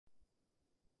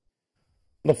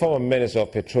The former Minister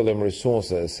of Petroleum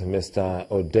Resources, Mr.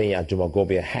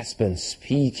 Ajumogobia, has been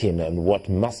speaking on what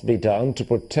must be done to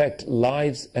protect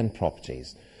lives and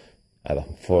properties. At a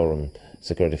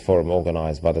security forum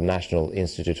organized by the National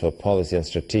Institute for Policy and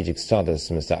Strategic Studies,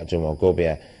 Mr.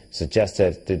 Ajumogobia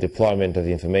suggested the deployment of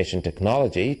information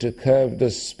technology to curb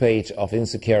the spate of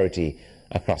insecurity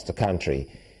across the country.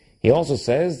 He also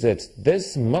says that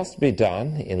this must be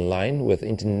done in line with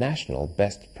international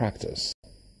best practice.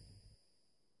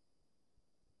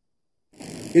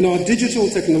 In our digital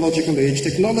technological age,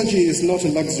 technology is not a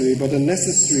luxury but a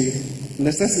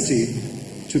necessity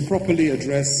to properly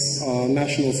address our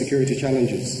national security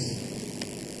challenges.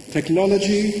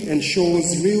 Technology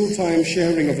ensures real-time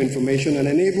sharing of information and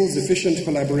enables efficient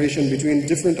collaboration between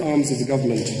different arms of the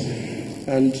government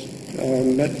and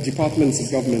departments of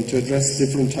government to address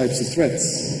different types of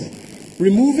threats.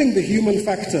 Removing the human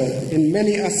factor in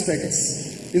many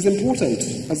aspects is important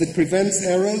as it prevents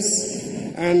errors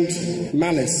and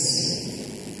malice.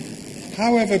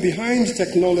 However, behind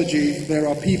technology there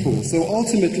are people. So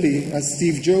ultimately, as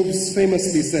Steve Jobs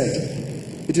famously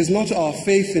said, it is not our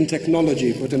faith in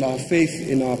technology, but in our faith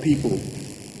in our people.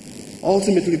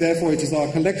 Ultimately, therefore, it is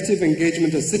our collective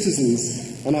engagement as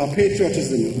citizens and our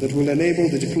patriotism that will enable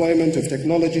the deployment of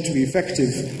technology to be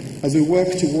effective as we work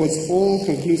towards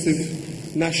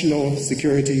all-conclusive national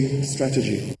security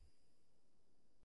strategy.